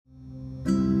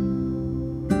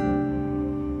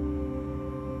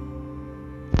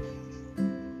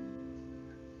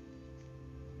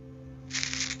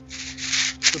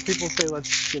people say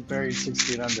let's get buried 6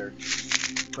 feet under.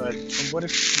 But what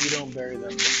if you don't bury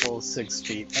them the full 6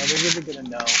 feet? Are they really gonna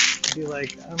know? Be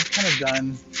like, I'm kind of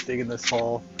done digging this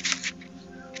hole.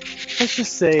 Let's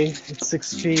just say it's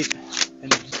 6 feet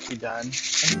and just be done.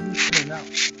 And who's gonna know?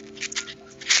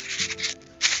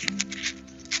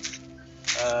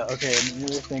 Okay, and the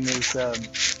other thing is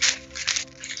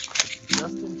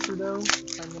Justin Trudeau,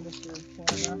 Prime Minister of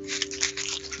Canada.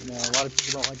 You know, a lot of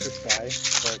people don't like this guy,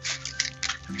 but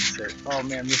say, oh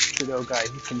man, this Trudeau guy,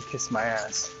 he can kiss my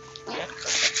ass.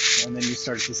 And then you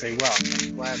start to say, well,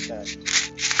 I'm glad that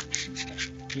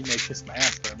he may kiss my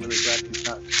ass, but I'm really glad he's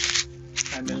not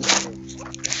Prime Minister.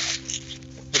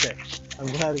 Okay, I'm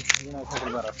glad we're not talking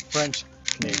about a French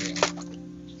Canadian.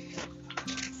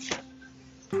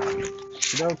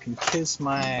 Trudeau can kiss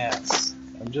my ass.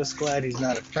 I'm just glad he's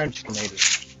not a French Canadian.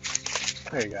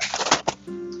 There you go.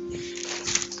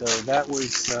 So that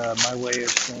was my way of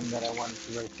saying that I wanted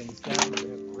to write things down.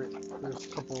 There's a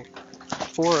couple,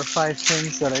 4 or 5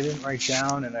 things that I didn't write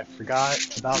down and I forgot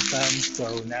about them.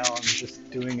 So now I'm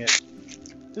just doing it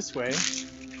this way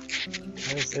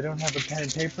because I don't have a pen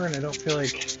and paper and I don't feel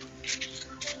like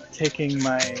taking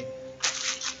my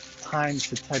time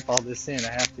to type all this in.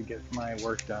 I have to get my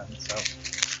work done. So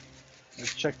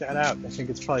let's check that out. I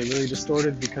think it's probably really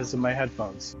distorted because of my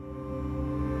headphones.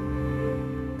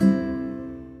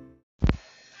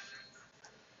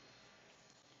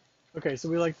 Okay, so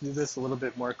we like to do this a little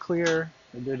bit more clear.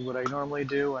 I did what I normally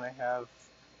do when I have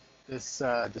this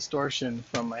distortion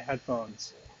from my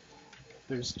headphones.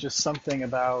 There's just something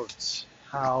about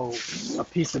how a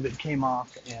piece of it came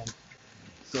off, and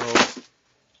so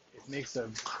it makes a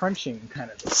crunching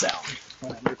kind of sound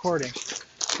when I'm recording.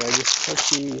 So I just took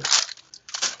the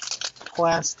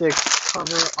plastic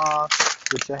cover off,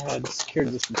 which I had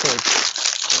secured with some tape.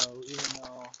 So even though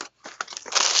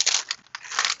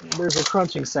there's a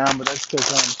crunching sound, but that's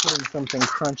because I'm putting something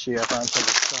crunchy up onto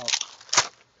the shelf.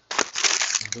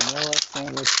 Vanilla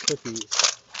sandwich cookies.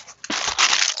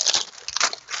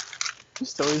 I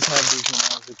used to always have these when I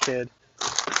was a kid.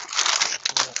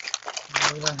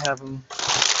 We don't have them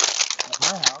at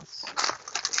my house.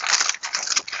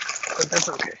 But that's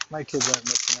okay. My kids aren't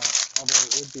missing out. Although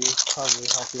it would be probably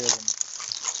healthier than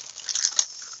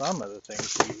some of the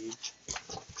things we eat.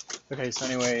 Okay, so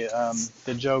anyway,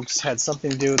 the jokes had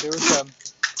something to do. There was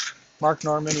Mark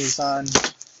Norman. He's on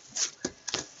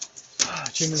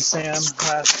Jim and Sam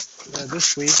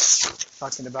this week,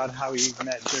 talking about how he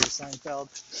met Jerry Seinfeld,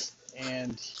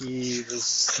 and he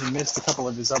missed a couple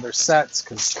of his other sets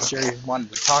because Jerry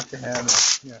wanted to talk to him and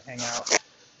hang out.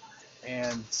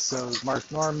 And so Mark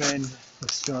Norman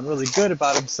was feeling really good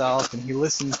about himself, and he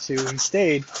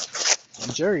stayed.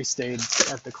 And Jerry stayed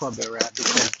at the club they were at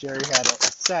because Jerry had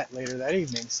a set later that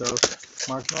evening. So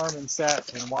Mark Norman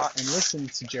sat and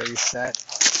listened to Jerry's set.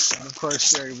 And of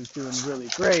course, Jerry was doing really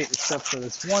great, except for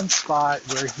this one spot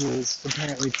where he was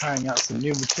apparently trying out some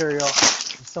new material,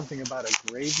 something about a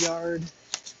graveyard.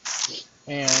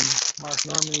 And Mark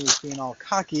Norman was being all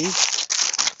cocky,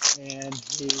 and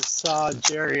he saw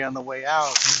Jerry on the way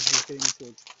out. He was getting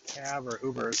into a cab or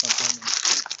Uber or something. And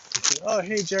he said, "Oh,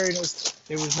 hey, Jerry,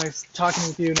 it was nice talking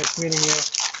with you, nice meeting you.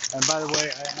 And by the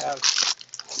way, I have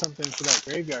something for that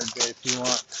graveyard bit if you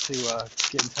want to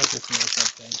get in touch with me or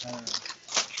something." I don't know.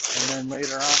 And then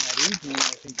later on that evening,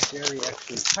 I think Jerry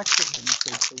actually texted him and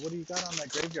said, "So what do you got on that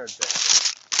graveyard bit?"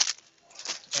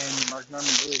 And Mark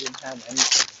Norman really didn't have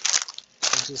anything.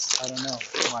 I don't know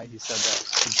why he said that.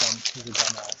 He's a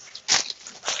dumbass.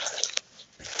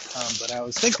 But I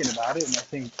was thinking about it, and I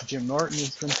think Jim Norton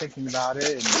has been thinking about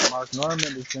it, and Mark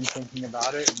Norman has been thinking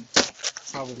about it, and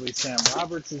probably Sam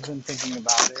Roberts has been thinking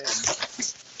about it,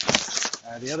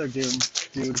 and the other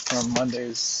dude from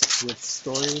Mondays with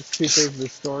Stories, Tuesdays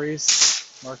with Stories,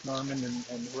 Mark Norman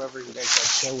and whoever he does that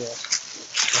show with, I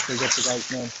forget the guy's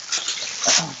name.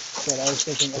 But I was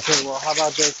thinking, okay, well, how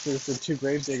about this? There's the 2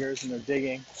 grave diggers, and they're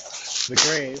digging the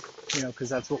grave, because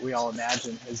that's what we all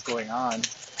imagine is going on.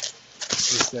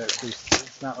 Is that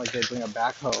it's not like they bring a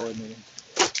backhoe and they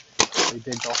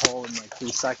dig the hole in like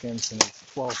 3 seconds and it's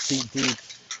 12 feet deep.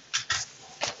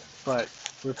 But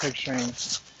we're picturing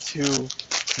 2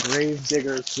 grave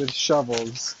diggers with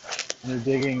shovels, and they're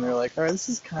digging. They're like, all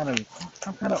right, I'm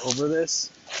kind of over this.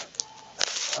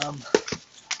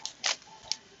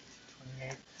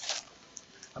 28.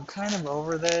 I'm kind of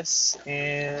over this,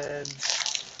 and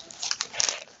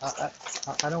I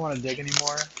don't want to dig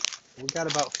anymore. We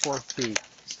got about 4 feet.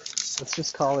 Let's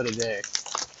just call it a day.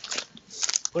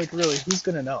 Like, really, who's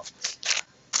gonna know?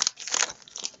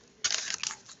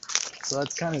 So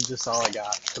that's kind of just all I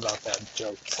got about that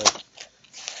joke. So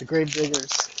the grave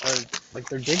diggers are Like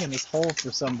they're digging this hole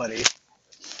for somebody.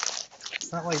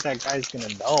 It's not like that guy's gonna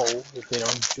know if they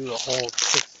don't do the hole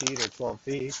 6 feet or 12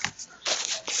 feet.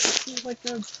 It's like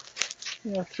a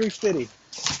 350,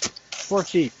 4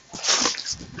 feet.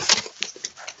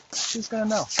 Who's gonna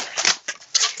know?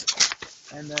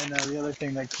 And then the other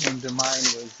thing that came to mind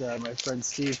was my friend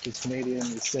Steve, who's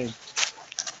Canadian, was saying,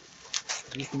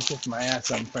 "You can kiss my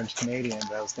ass, I'm French Canadian."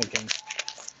 But I was thinking,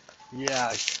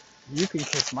 yeah, you can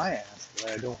kiss my ass,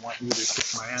 but I don't want you to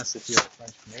kiss my ass if you're a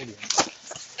French Canadian. So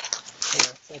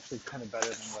that's actually kind of better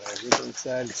than what I originally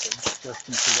said. So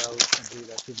Justin Trudeau is somebody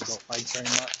that people don't like very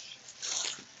much.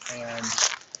 And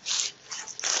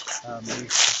we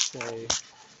could say,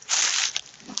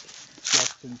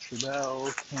 Justin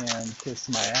Trudeau can kiss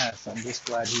my ass. I'm just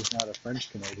glad he's not a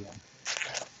French Canadian.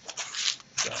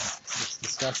 So it's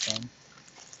disgusting,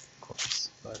 of course,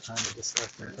 but I'm a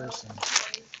disgusting person.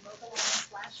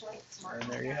 And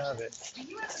there you have it.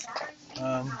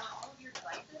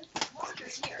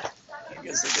 I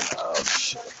guess I can, oh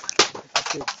shit,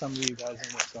 update some of you guys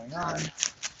on what's going on.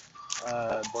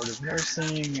 Board of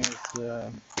Nursing is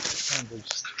kind of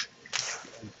just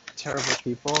terrible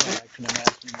people, and I can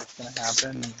imagine what's going to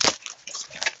happen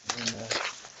in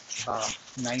about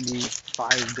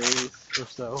 95 days or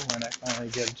so when I finally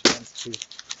get a chance to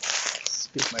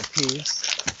speak my piece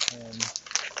and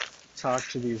talk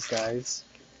to these guys.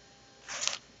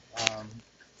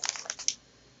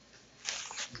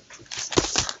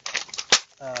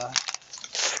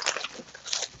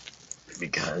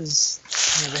 Because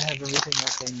they have everything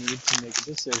that they need to make a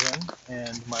decision,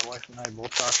 and my wife and I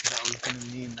both thought that was going to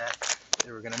mean that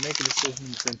they were going to make a decision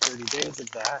within 30 days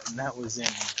of that, and that was in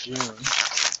June,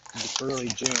 early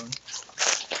June.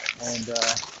 And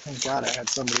thank God I had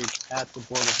somebody at the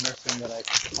Board of Nursing that I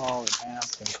could call and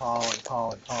ask and call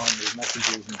and leave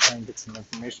messages and try and get some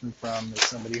information from. There's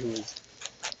somebody who was,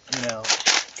 I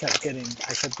kept getting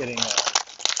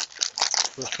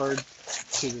referred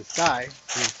to this guy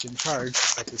who's in charge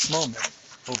at this moment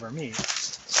over me.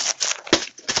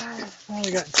 Well,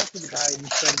 we got in touch with the guy and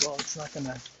he said, well,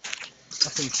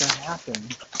 nothing's gonna happen.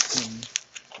 And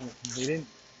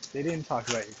they didn't talk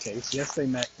about your case. Yes, they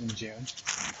met in June,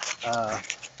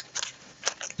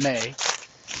 May,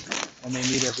 and they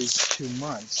meet every 2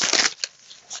 months.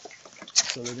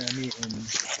 So they're gonna meet in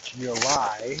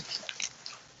July,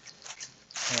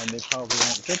 and they probably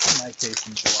won't get to my case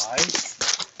in July.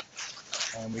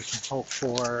 And we can hope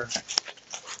for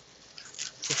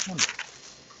September.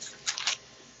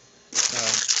 So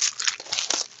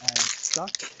I'm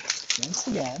stuck once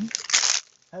again,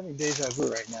 having deja vu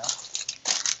right now.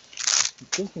 It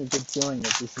gives me a good feeling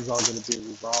that this is all going to be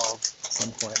resolved at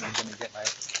some point, and I'm going to get my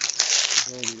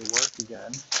ability to work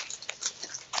again.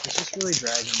 It's just really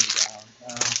dragging me down.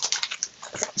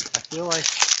 I feel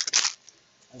like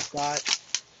I've got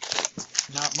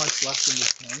not much left in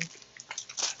the tank.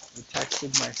 I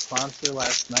texted my sponsor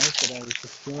last night that I was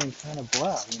just feeling kind of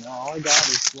blah. All I got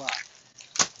is blah.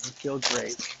 I feel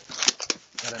great,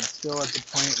 but I'm still at the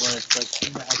point where it's like,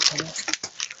 I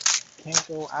can't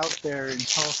go out there and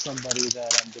tell somebody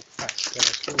that I'm depressed, that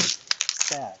I feel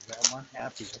sad, that I'm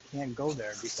unhappy. I can't go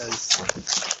there because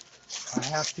I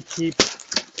have to keep this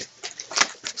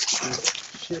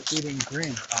shit-eating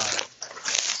grin on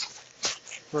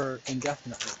for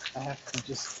indefinitely. I have to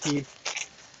just keep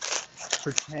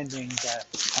pretending that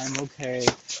I'm okay,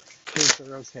 kids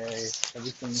are okay,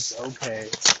 everything's okay,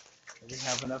 that we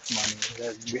have enough money,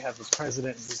 that we have a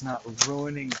president who's not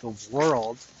ruining the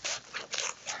world.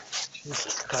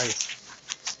 Jesus Christ.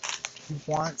 He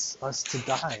wants us to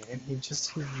die, and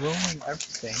he's ruining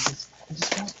everything. I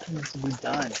just want him to be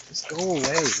done. Just go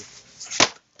away.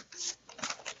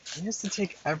 He has to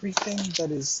take everything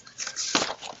that is,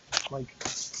 we're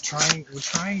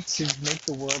trying to make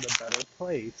the world a better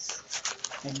place.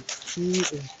 And he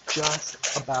is just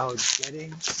about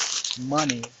getting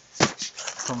money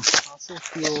from fossil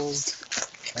fuels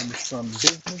and from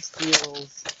business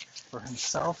deals for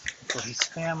himself, for his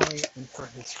family, and for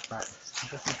his friends. He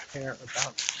doesn't care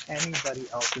about anybody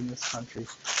else in this country.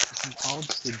 This is all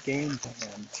just a game to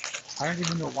him. I don't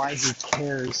even know why he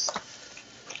cares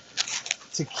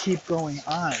to keep going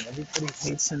on. Everybody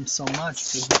hates him so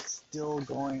much, but he's still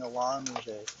going along with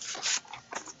it.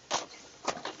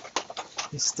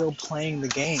 He's still playing the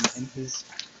game, and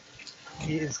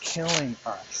he is killing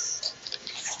us.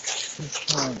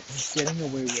 He's getting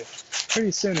away with,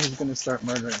 pretty soon he's going to start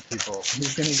murdering people.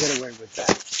 He's going to get away with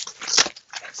that.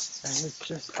 And it's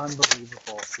just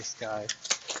unbelievable, this guy.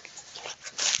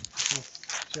 He's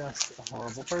just a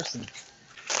horrible person.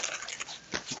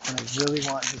 And I really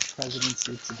want his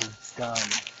presidency to be done.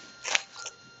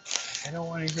 I don't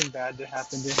want anything bad to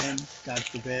happen to him, God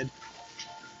forbid,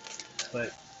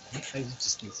 but he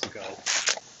just needs to go.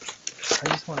 I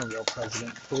just want a real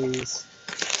president, please.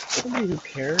 Somebody who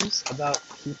cares about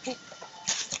people.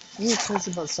 Somebody who cares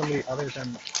about somebody other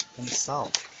than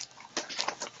himself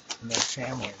and their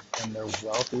family and their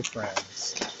wealthy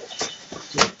friends.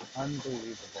 Just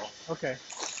unbelievable. Okay,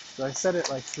 so I said it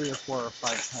like 3 or 4 or 5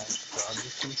 times, so I'm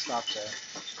just going to stop there.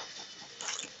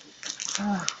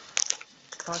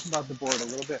 Talking about the board a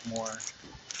little bit more,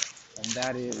 and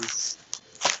that is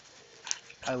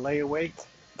I lay awake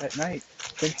at night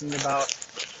thinking about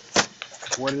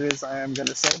what it is I am going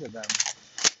to say to them.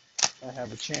 I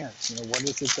have a chance. What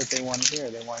is it that they want to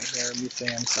hear? They want to hear me say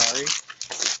I'm sorry.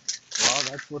 Well,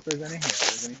 that's what they're going to hear.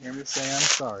 They're going to hear me say I'm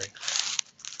sorry.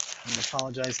 I'm going to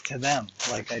apologize to them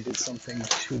like I did something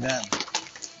to them.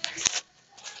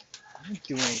 I didn't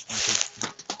do anything to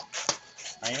them.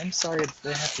 I am sorry that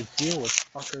they have to deal with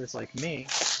fuckers like me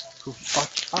who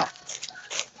fucked up.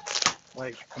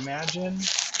 Like, imagine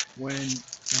when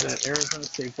the Arizona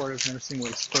State Board of Nursing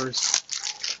was first,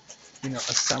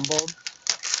 assembled.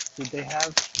 Did they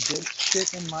have this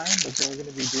shit in mind, that they were going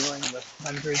to be dealing with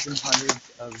hundreds and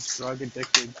hundreds of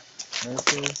drug-addicted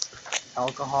nurses,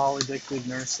 alcohol-addicted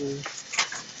nurses,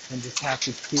 and just have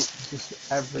to keep just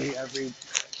every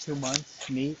 2 months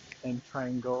meet and try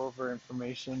and go over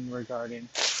information regarding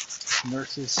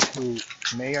nurses who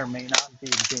may or may not be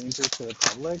a danger to the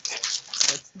public?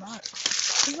 That's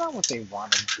not what they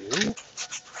want to do.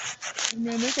 I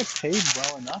mean, they get paid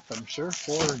well enough, I'm sure,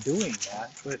 for doing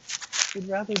that, but they'd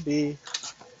rather be,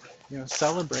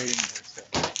 celebrating nursing.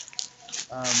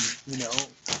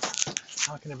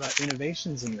 Talking about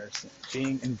innovations in nursing,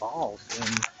 being involved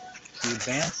in the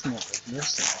advancement of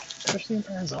nursing, especially in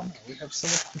Arizona. We have so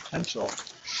much potential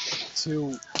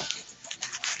to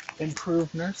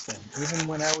improve nursing. Even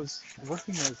when I was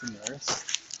working as a nurse,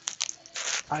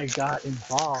 I got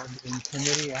involved in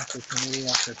committee after committee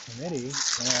after committee,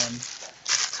 and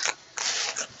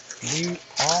we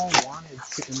all wanted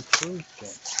to improve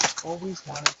things. Always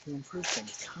wanted to improve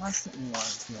things. Constantly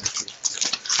wanted to improve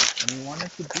things. And we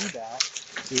wanted to do that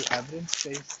through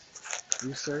evidence-based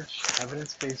research,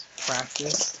 evidence-based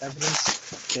practice,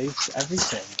 evidence-based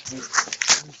everything. It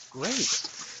was great.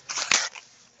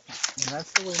 And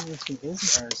that's the way nursing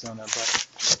is in Arizona, but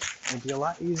it'd be a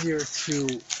lot easier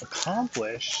to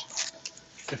accomplish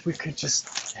if we could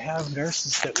just have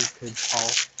nurses that we could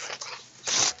all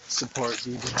support,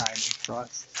 be behind, and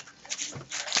trust.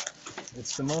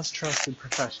 It's the most trusted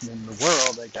profession in the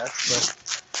world, I guess, but,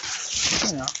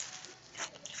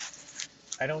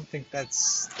 I don't think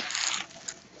that's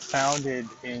founded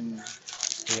in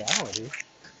reality.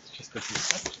 It's just a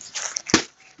perception.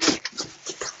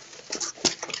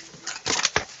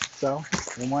 So,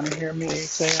 they want to hear me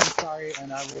say I'm sorry,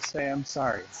 and I will say I'm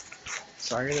sorry.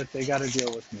 Sorry that they got to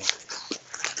deal with me.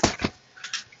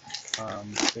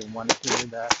 They want to hear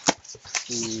that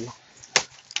the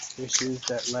issues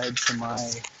that led to my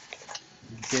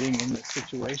getting in this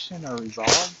situation are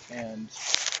resolved, and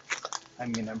I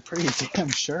mean, I'm pretty damn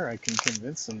sure I can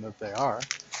convince them that they are.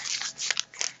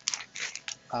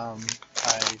 I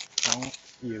don't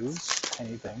use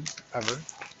anything, ever.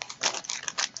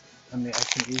 I mean, I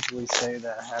can easily say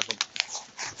that I haven't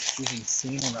even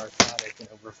seen a narcotic in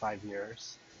over 5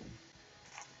 years.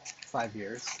 5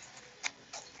 years.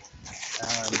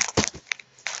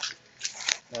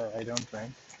 I don't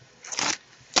drink.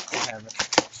 I haven't.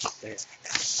 Say it.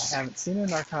 I haven't seen a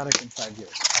narcotic in 5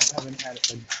 years. I haven't had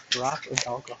a drop of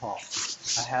alcohol.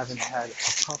 I haven't had a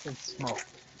puff of smoke.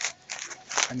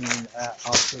 I mean,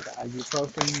 I'll take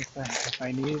ibuprofen if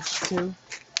I need to,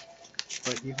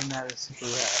 but even that is super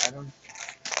rare.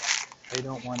 I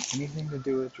don't want anything to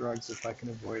do with drugs if I can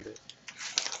avoid it.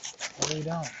 I really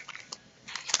don't.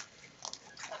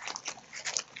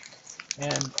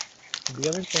 And the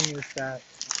other thing is that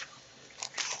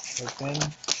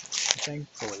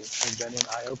thankfully, I've been in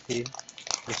IOP,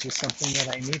 which is something that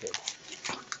I needed.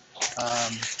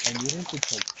 I needed to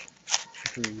take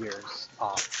 3 years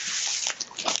off.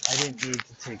 I didn't need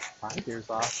to take 5 years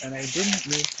off, and I didn't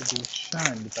need to be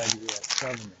shunned by the U.S.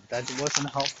 government. That wasn't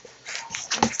helpful.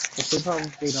 But they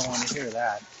probably don't want to hear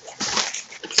that.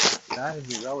 That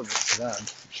is irrelevant to them,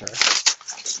 I'm sure.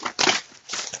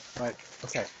 But,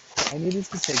 okay, I needed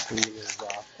to take 3 years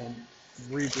off and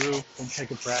regroup and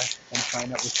take a breath and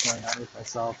find out what's going on with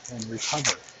myself and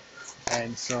recover.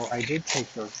 And so I did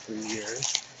take those 3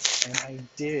 years, and I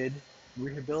did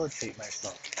rehabilitate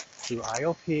myself through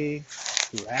IOP,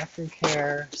 through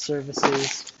aftercare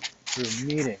services, through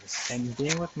meetings, and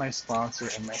being with my sponsor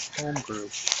and my home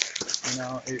group.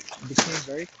 It became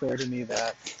very clear to me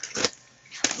that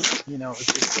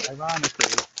It's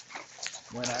ironically,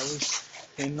 when I was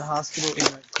in the hospital in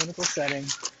a clinical setting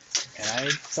and I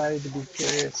decided to be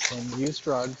curious and use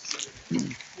drugs,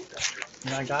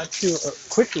 and I got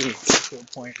quickly to a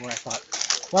point where I thought,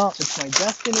 well, it's my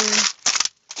destiny.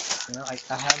 I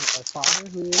have a father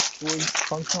who was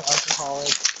functional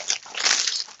alcoholic,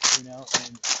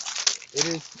 and it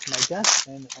is my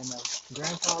destiny, and a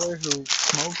grandfather who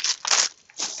smoked,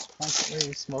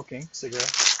 constantly smoking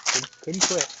cigarettes, couldn't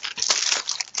quit.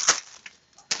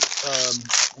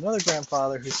 Another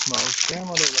grandfather who smoked,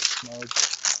 grandmother that smoked,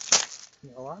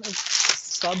 a lot of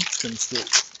substances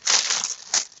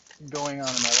going on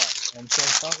in my life. And so I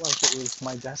felt like it was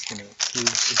my destiny to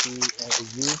be a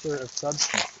user of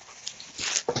substances.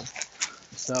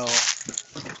 So,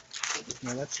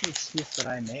 that's the excuse that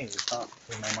I made up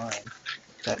in my mind,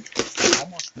 that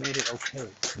almost made it okay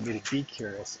for me to be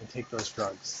curious and take those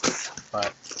drugs.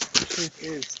 But the truth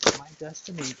is, my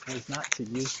destiny was not to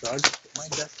use drugs. My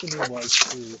destiny was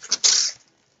to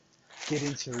get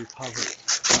into recovery.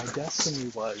 My destiny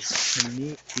was to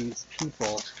meet these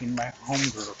people in my home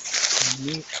group, to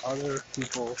meet other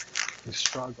people who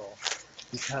struggle,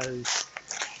 because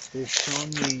they've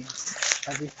shown me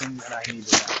everything that I need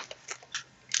to know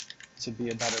to be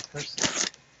a better person.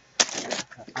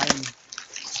 I'm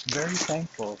very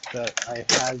thankful that I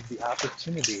had the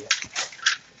opportunity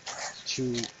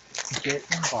to get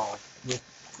involved with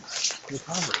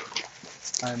recovery.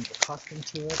 I'm accustomed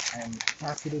to it. I'm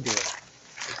happy to do it.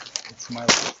 It's my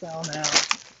lifestyle now,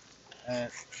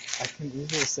 and I can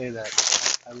easily say that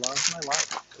I love my life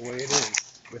the way it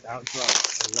is without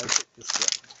drugs. I like it this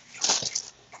way.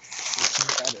 It's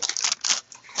better.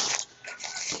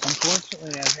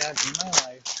 Unfortunately, I've had in my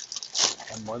life,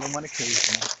 on more than one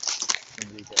occasion,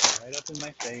 somebody get right up in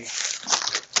my face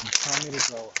and tell me to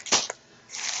grow up.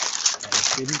 And I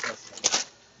didn't listen.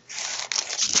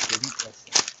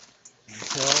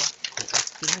 Until it was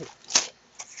too late.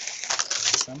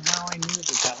 And somehow I knew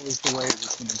that was the way it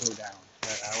was going to go down.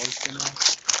 That I wasn't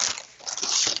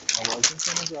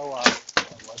going to grow up. I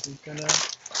wasn't going to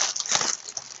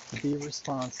be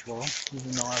responsible,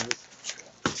 even though I was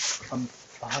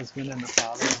a husband and a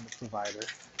father and a provider.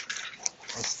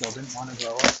 I still didn't want to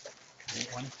grow up. I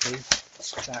didn't want to face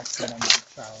the fact that I'm not a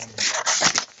child anymore,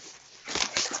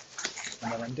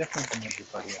 and that I'm different than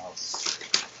everybody else.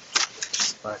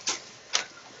 But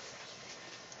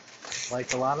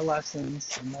like a lot of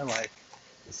lessons in my life,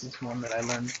 this is one that I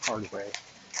learned the hard way.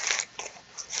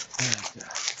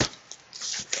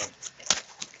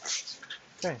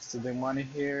 Okay, so they want to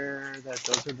hear that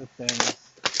those are the things.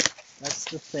 That's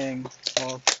the thing.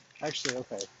 Well, actually,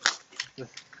 okay.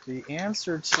 The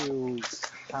answer to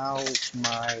how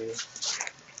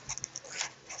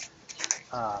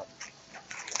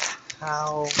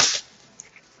how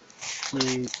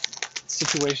the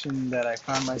situation that I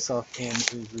found myself in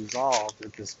is resolved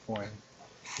at this point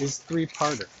is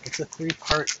three-parter. It's a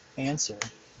three-part answer.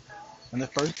 And the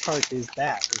first part is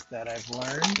that I've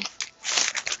learned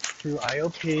through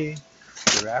IOP,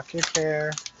 through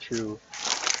aftercare, through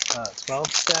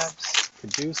 12 steps,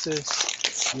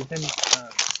 Caduceus, even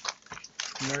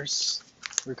nurse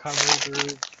recovery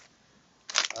group,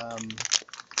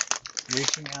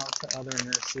 reaching out to other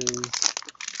nurses,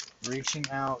 reaching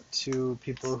out to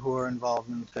people who are involved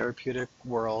in the therapeutic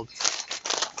world,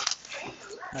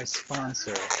 my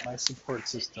sponsor, my support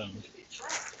system,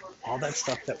 all that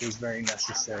stuff that was very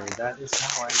necessary. That is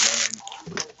how I learned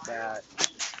that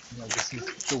this is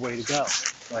the way to go.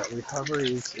 That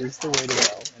recovery is the way to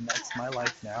go, and that's my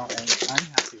life now, and I'm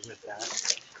happy with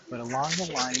that. But along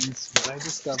the lines, what I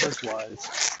discovered was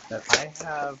that I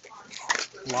have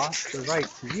lost the right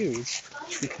to use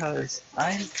because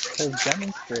I have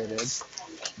demonstrated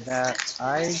that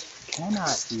I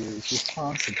cannot use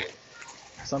responsibly.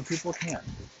 Some people can.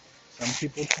 Some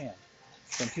people can.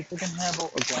 Some people can have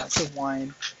a glass of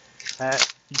wine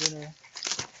at dinner,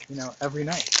 every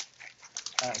night.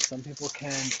 Some people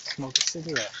can smoke a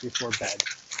cigarette before bed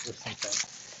or something,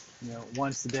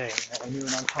 once a day. I knew an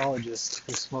oncologist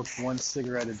who smoked one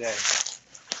cigarette a day.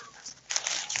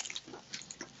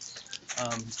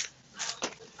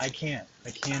 I can't.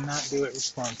 I cannot do it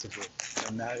responsibly.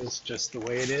 And that is just the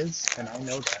way it is, and I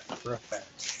know that for a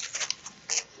fact.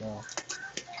 So,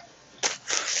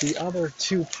 the other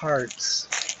two parts,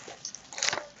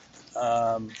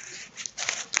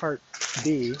 part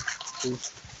B,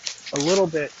 is a little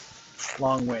bit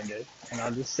long-winded, and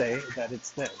I'll just say that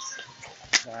it's this.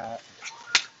 That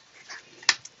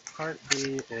part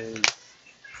B is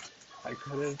I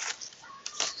could have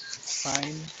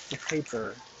signed the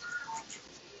paper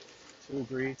to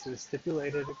agree to a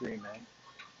stipulated agreement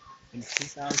in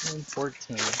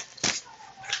 2014.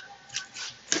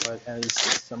 But as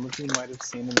some of you might have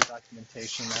seen in the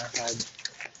documentation, I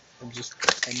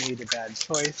made a bad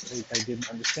choice. I didn't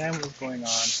understand what was going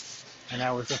on, and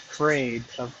I was afraid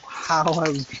of how I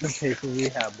was going to pay for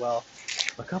rehab. Well,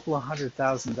 a couple of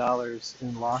 $100,000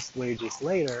 in lost wages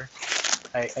later,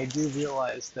 I do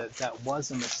realize that that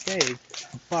was a mistake,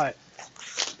 but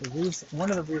one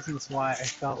of the reasons why I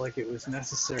felt like it was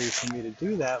necessary for me to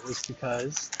do that was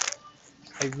because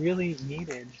I really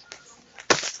needed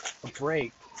a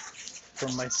break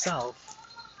from myself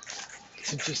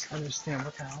to just understand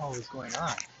what the hell was going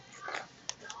on.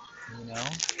 You know,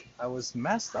 I was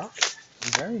messed up,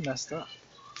 very messed up.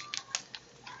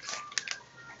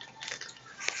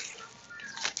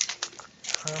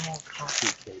 Caramel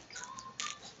coffee cake.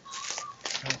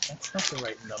 That's not the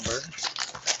right number.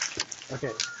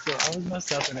 Okay, so I was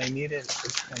messed up and I needed to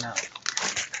come out.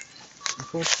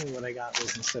 Unfortunately, what I got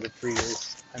was, instead of 3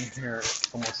 years, I'm here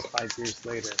almost 5 years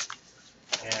later,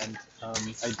 and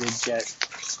I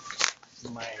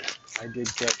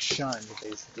did get shunned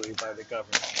basically by the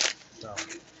government. So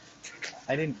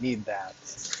I didn't need that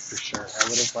for sure. I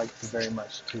would have liked to very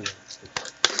much too.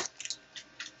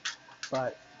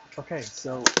 But okay,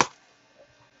 so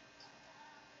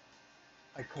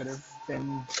I could have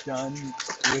been done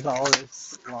with all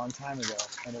this a long time ago,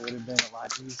 and it would have been a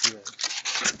lot easier.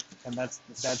 And that's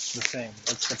the thing.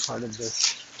 That's the part of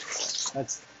this.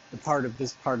 That's the part of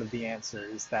this part of the answer,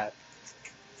 is that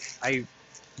I'm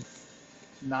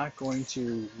not going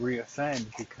to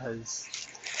reoffend because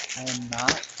I am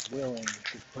not willing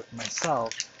to put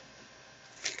myself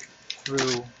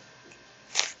through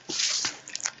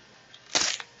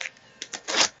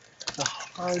the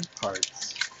hard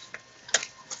parts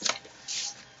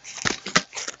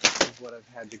of what I've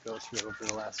had to go through over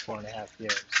the last 4.5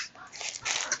 years.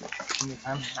 I mean,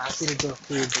 I'm happy to go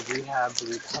through the rehab,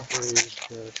 the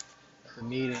recovery, the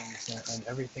meetings, and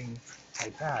everything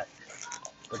like that.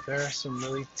 But there are some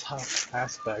really tough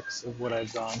aspects of what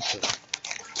I've gone through.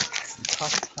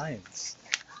 Tough times.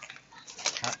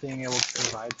 Not being able to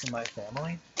provide for my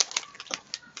family,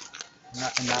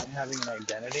 not having an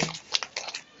identity,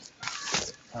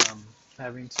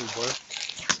 having to work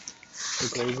the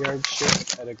graveyard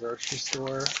shift at a grocery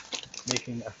store,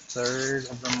 making a third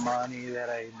of the money that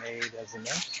I made as a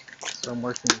nurse. So I'm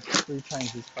working 3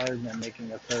 times as hard and I'm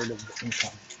making a third of the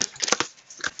income.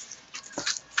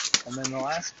 And then the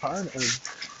last part of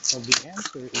the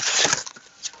answer is,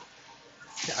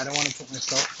 I don't want to put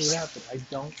myself through that, but I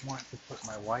don't want to put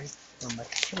my wife or my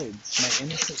kids, my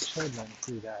innocent children,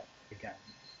 through that again.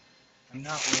 I'm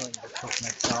not willing to put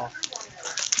myself,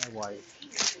 my wife,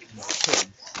 and my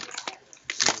kids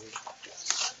through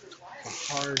the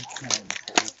hard times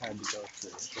that we've had to go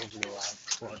through over the last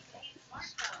 4.5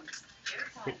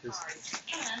 years. It was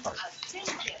hard.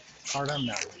 Hard on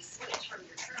them.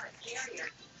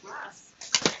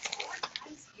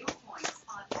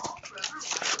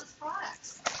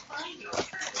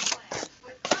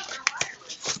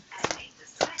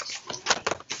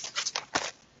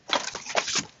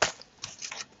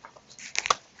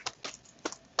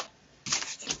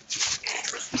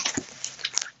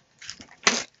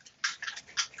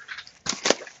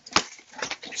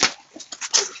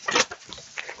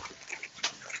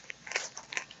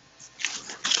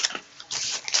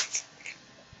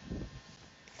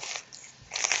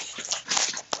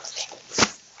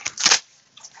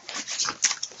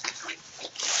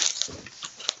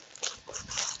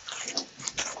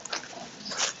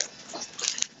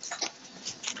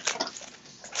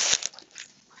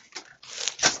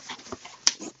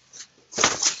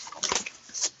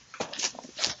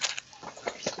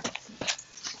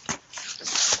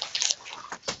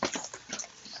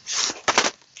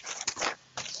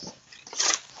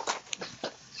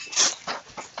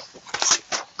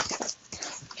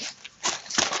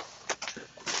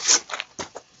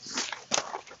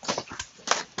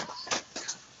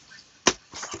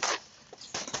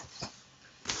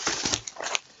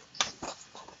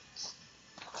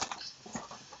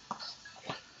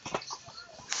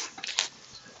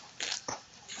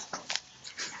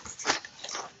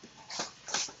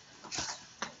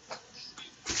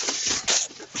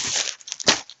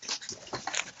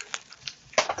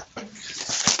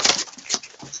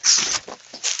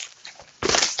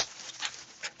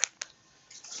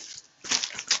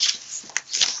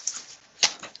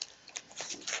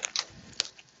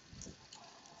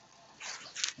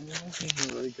 And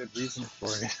there's a really good reason for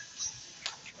it.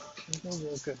 There's no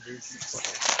real good reason for it.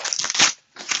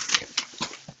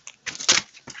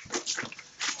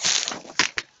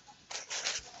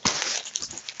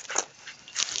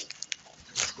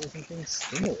 wasn't being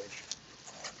stimulated.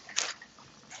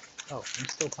 Oh, I'm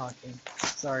still talking.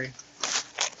 Sorry.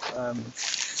 Um,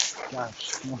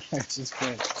 Gosh, I just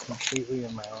went completely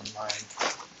in my own mind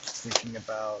thinking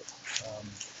about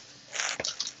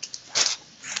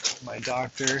my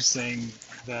doctor saying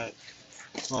that,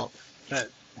 well, that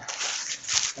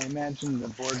I imagine the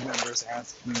board members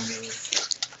asking me if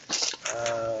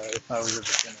I was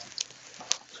ever going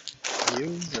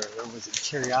to use, or was it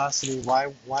curiosity?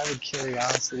 Why would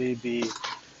curiosity be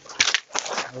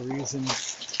a reason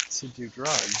to do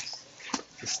drugs?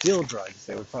 To steal drugs,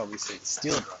 they would probably say to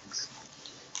steal drugs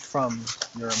from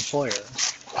your employer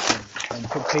and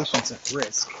put patients at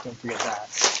risk. Don't forget that.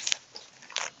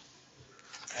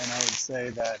 And I would say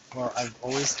that, well, I've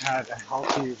always had a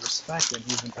healthy respect and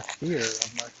even a fear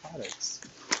of narcotics.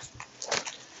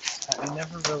 I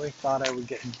never really thought I would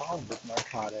get involved with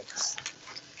narcotics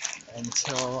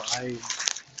until I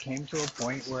came to a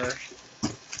point where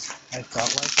I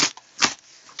felt like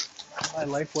my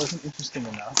life wasn't interesting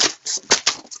enough.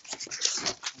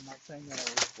 I'm not saying that I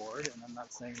was bored, and I'm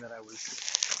not saying that I was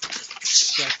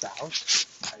stressed out.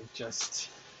 I just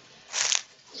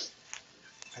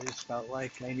felt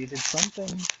like I needed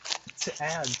something to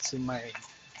add to my,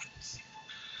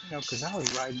 because I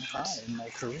was riding high in my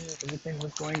career. Everything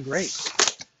was going great.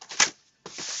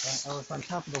 I was on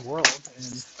top of the world,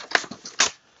 and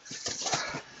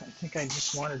I think I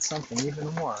just wanted something even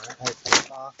more. I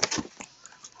saw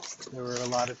there were a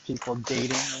lot of people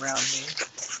dating around me,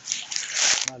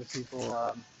 a lot of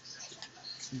people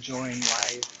enjoying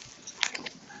life,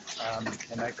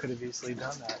 and I could have easily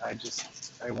done that.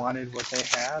 I wanted what they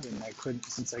had, and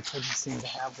since I couldn't seem to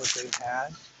have what they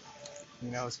had,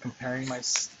 I was comparing my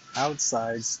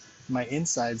outsides, my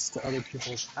insides to other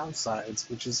people's outsides,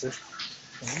 which is a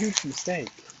huge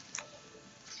mistake.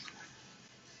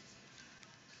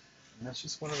 And that's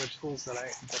just one of the tools that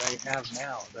I have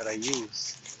now, that I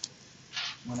use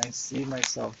when I see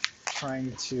myself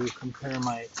trying to compare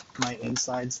my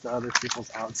insides to other people's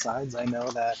outsides. I know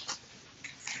that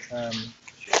I'm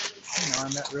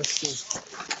at risk of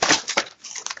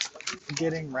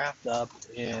getting wrapped up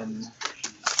in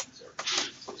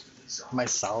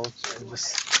myself, and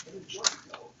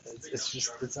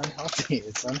it's unhealthy.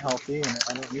 It's unhealthy, and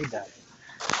I don't need that.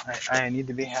 I need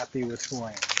to be happy with who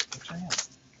I am, which I am.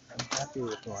 I'm happy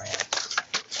with who I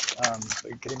am.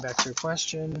 But getting back to your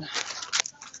question,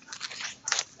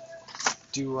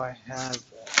 I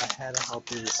had a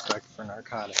healthy respect for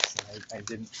narcotics, and I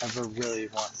didn't ever really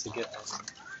want to get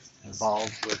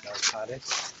involved with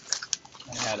narcotics.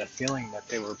 I had a feeling that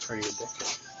they were pretty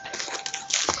addictive.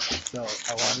 So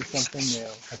I wanted something new.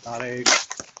 I thought I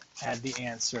had the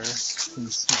answer,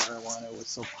 since marijuana was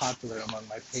so popular among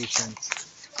my patients,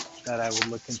 that I would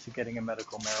look into getting a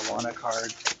medical marijuana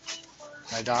card.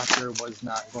 My doctor was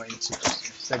not going to,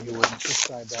 said he wouldn't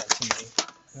prescribe that to me.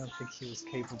 I don't think he was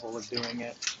capable of doing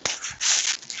it.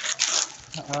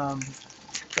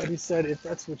 But he said, if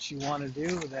that's what you want to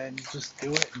do, then just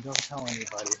do it and don't tell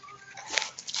anybody.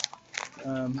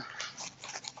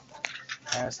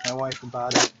 I asked my wife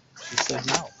about it. She said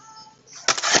no.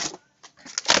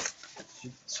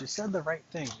 She said the right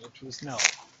thing, which was no.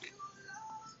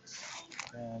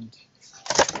 And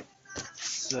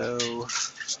so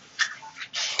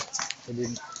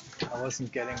I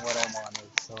wasn't getting what I wanted,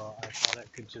 so I thought I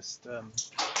could just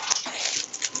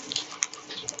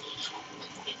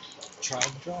try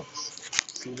the drugs,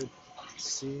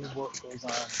 see what goes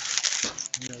on.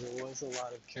 There was a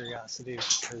lot of curiosity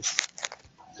because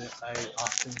I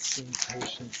often see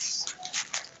patients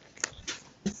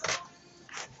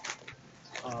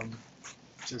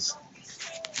just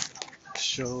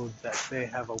showed that they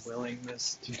have a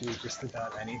willingness to do just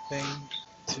about anything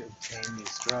to obtain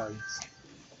these drugs,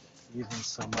 even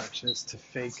so much as to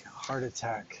fake a heart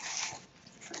attack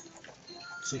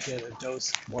to get a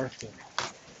dose of morphine,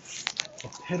 a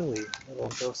piddly little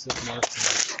dose of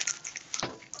morphine,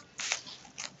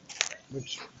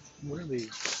 which really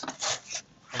is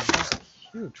a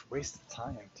huge waste of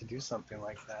time to do something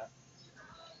like that.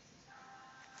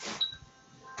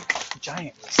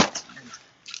 Giant waste of time.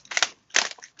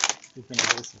 Speaking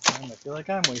of waste of time, I feel like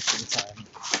I'm wasting time.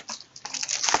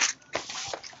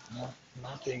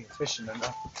 Not being efficient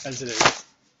enough as it is.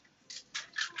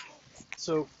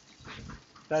 So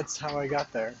that's how I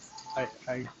got there.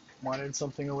 I wanted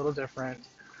something a little different.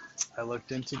 I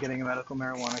looked into getting a medical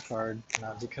marijuana card,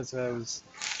 not because I was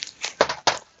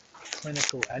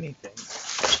clinical anything.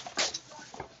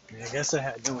 I guess I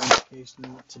had no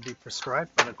indication to be prescribed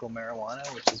medical marijuana,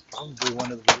 which is probably one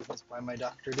of the reasons why my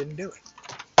doctor didn't do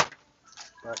it.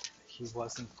 But he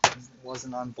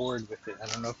wasn't on board with it. I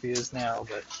don't know if he is now,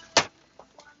 but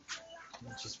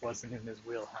It just wasn't in his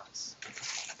wheelhouse.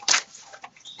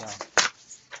 So,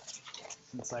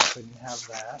 since I couldn't have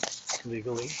that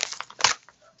legally,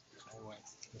 I went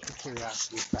with the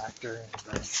curiosity factor and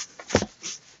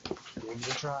gave it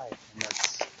a try. And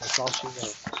that's all she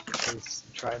wrote. Because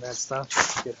try that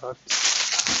stuff, get hooked.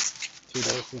 2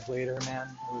 doses later,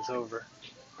 man, it was over.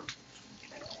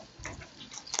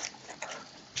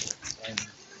 And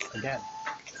again,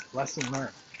 lesson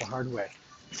learned the hard way.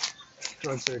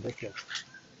 Drugs are addictive,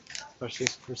 especially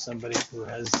for somebody who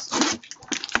has,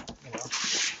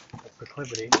 a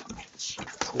proclivity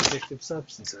to addictive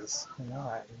substances. You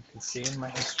can see in my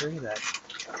history that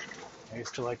I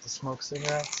used to like to smoke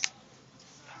cigarettes,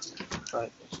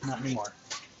 but not anymore.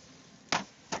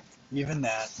 Even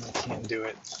that, I can't do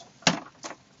it.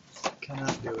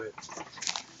 Cannot do it.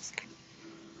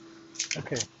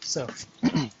 Okay, so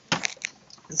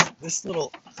this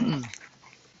little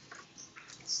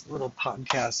this little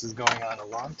podcast is going on a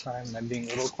long time, and I'm being a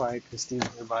little quiet because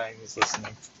Steve's nearby and he's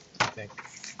listening, I think.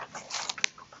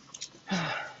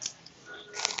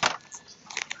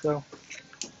 So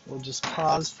we'll just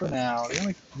pause for now.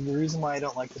 The reason why I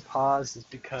don't like to pause is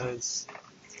because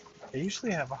I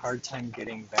usually have a hard time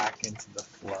getting back into the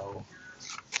flow.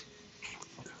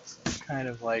 So kind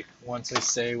of like once I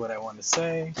say what I want to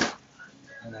say,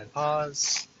 and I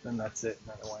pause, then that's it.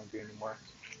 I don't want to do anymore.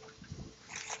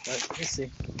 But we'll see.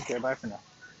 Okay, bye for now.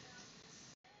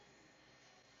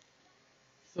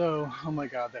 So, oh my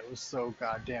god, that was so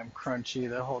goddamn crunchy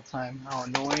the whole time. How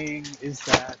annoying is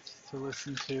that to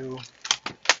listen to?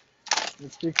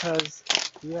 It's because,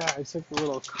 I took the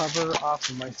little cover off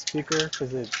of my speaker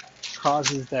because it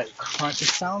causes that crunch. It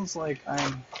sounds like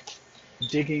I'm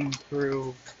digging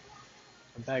through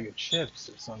a bag of chips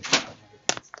or something.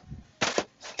 It's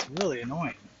really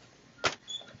annoying.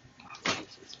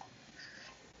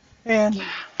 And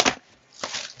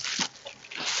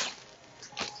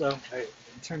so it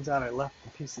turns out I left a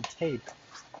piece of tape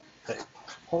that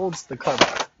holds the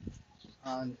cover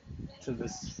on to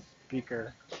this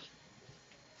speaker,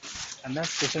 and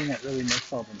that's the thing that really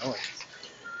makes all the noise.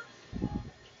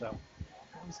 So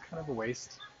it was kind of a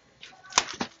waste.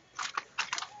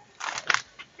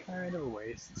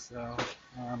 So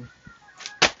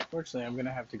fortunately I'm going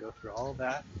to have to go through all of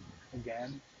that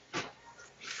again, and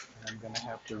I'm going to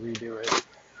have to redo it.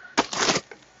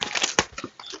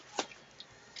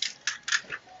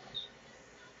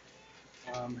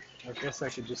 I guess I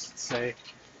could just say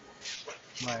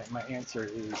my answer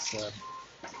is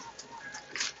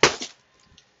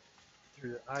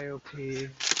through IOP,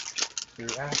 through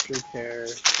aftercare,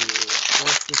 through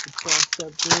work with the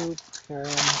 12-step group,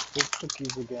 Karen, with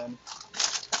cookies again.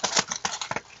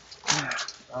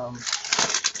 I've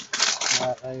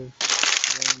learned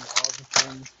all the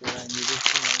things that I needed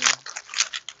to learn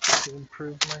to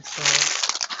improve myself.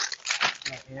 I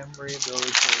am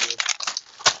rehabilitated.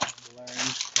 I've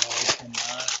learned that I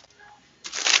cannot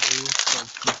use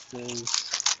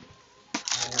substances. I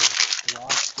have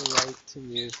lost the right to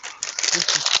use. This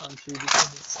is crunchy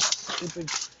because it's stupid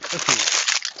cookies.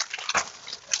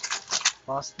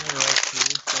 Lost my right to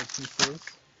use substances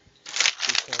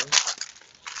because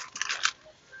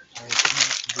I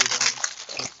can't do them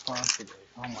responsibly.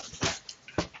 Oh my god.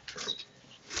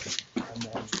 And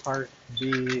then part B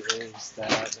is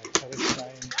that I tried to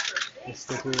sign a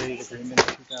stipulated agreement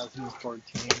in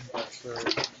 2014, but for a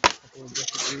couple of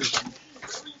different reasons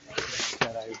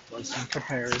that I wasn't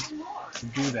prepared to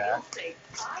do that.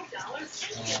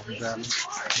 And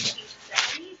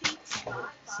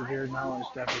severe knowledge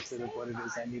deficit of what it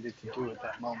is I needed to do at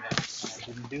that moment. I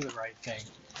didn't do the right thing.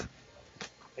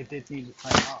 I did need to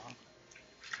sign off.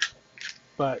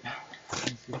 But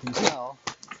as you can tell,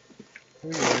 3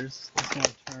 years is going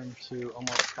to turn to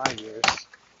almost 5 years.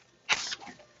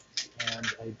 And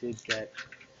I did get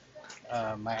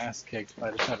my ass kicked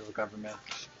by the federal government.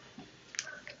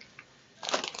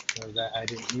 So that I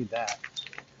didn't need that.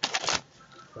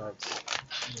 But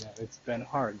it's been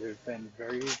hard. There's been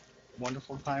very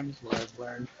wonderful times where I've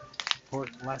learned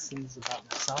important lessons about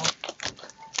myself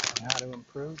and how to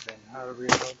improve and how to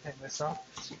rehabilitate myself.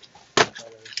 But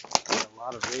there's been a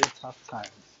lot of really tough times.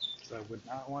 So I would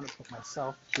not want to put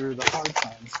myself through the hard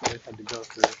times that I've had to go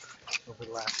through over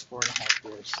the last 4.5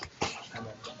 years. And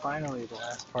then finally, the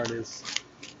last part is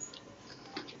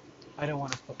I don't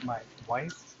want to put my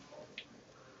wife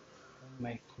and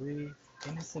my 3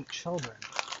 innocent children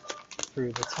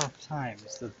through the tough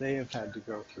times that they have had to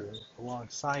go through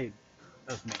alongside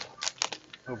of me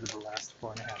over the last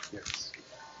 4.5 years.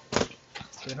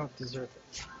 They don't deserve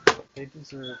it. What they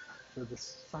deserve for the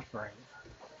suffering,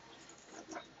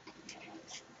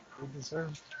 they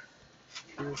deserve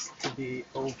appears to be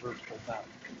over for them.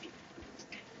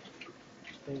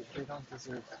 They don't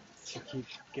deserve to keep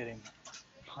getting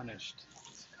punished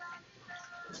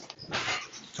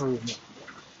through me.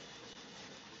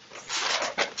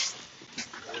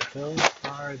 Those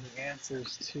are the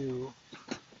answers to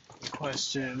the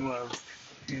question of,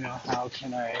 how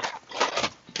can I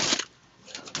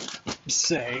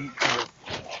say,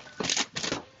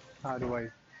 how do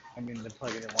they're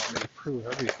probably going to want me to prove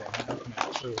everything. How can I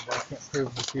prove? I can't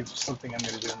prove the future, something I'm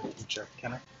going to do in the future,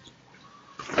 can I?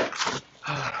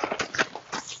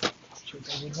 Sure,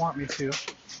 they would want me to.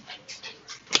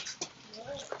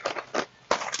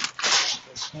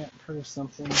 I can't prove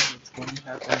something that's going to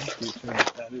happen in the future.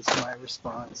 That is my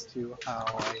response to how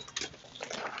I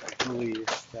believe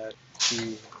that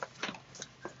the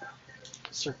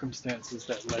circumstances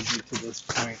that led me to this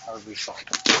point are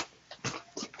resolved.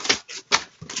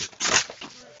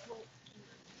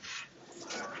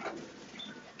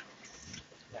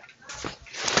 Yeah.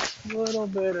 A little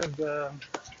bit of the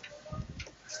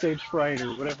stage fright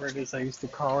or whatever it is I used to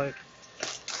call it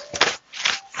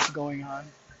going on.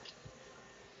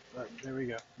 But there we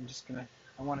go.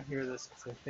 I want to hear this because I think